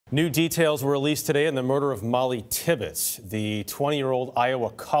New details were released today in the murder of Mollie Tibbetts, the 20-year-old Iowa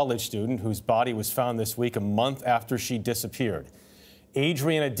college student whose body was found this week a month after she disappeared.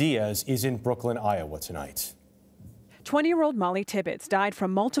 Adriana Diaz is in Brooklyn, Iowa tonight. 20-year-old Mollie Tibbetts died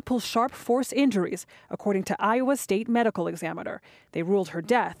from multiple sharp force injuries, according to Iowa State Medical Examiner. They ruled her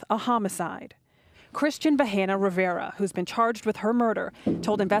death a homicide. Christian Bahena Rivera, who's been charged with her murder,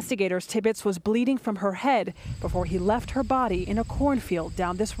 told investigators Tibbetts was bleeding from her head before he left her body in a cornfield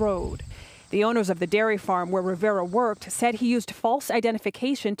down this road. The owners of the dairy farm where Rivera worked said he used false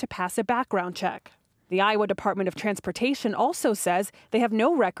identification to pass a background check. The Iowa Department of Transportation also says they have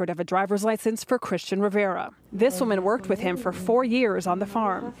no record of a driver's license for Christian Rivera. This woman worked with him for 4 years on the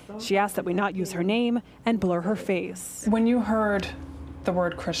farm. She asked that we not use her name and blur her face. When you heard the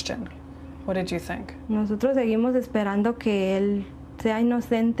word Christian, what did you think? Nosotros seguimos esperando que él sea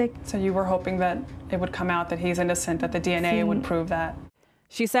inocente. So you were hoping that it would come out that he's innocent, that the DNA would prove that?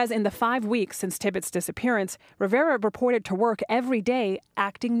 She says in the 5 weeks since Tibbetts' disappearance, Rivera reported to work every day,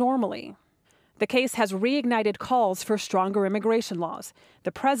 acting normally. The case has reignited calls for stronger immigration laws.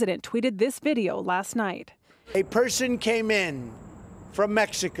 The president tweeted this video last night. A person came in from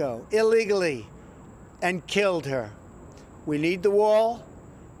Mexico illegally and killed her. We need the wall.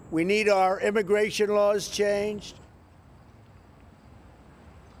 We need our immigration laws changed.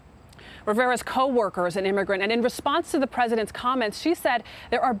 Rivera's co-worker is an immigrant, and in response to the president's comments, she said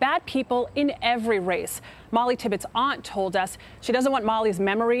there are bad people in every race. Mollie Tibbetts' aunt told us she doesn't want Mollie's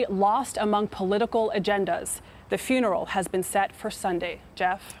memory lost among political agendas. The funeral has been set for Sunday.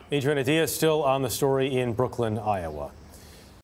 Jeff? Adriana Diaz still on the story in Brooklyn, Iowa.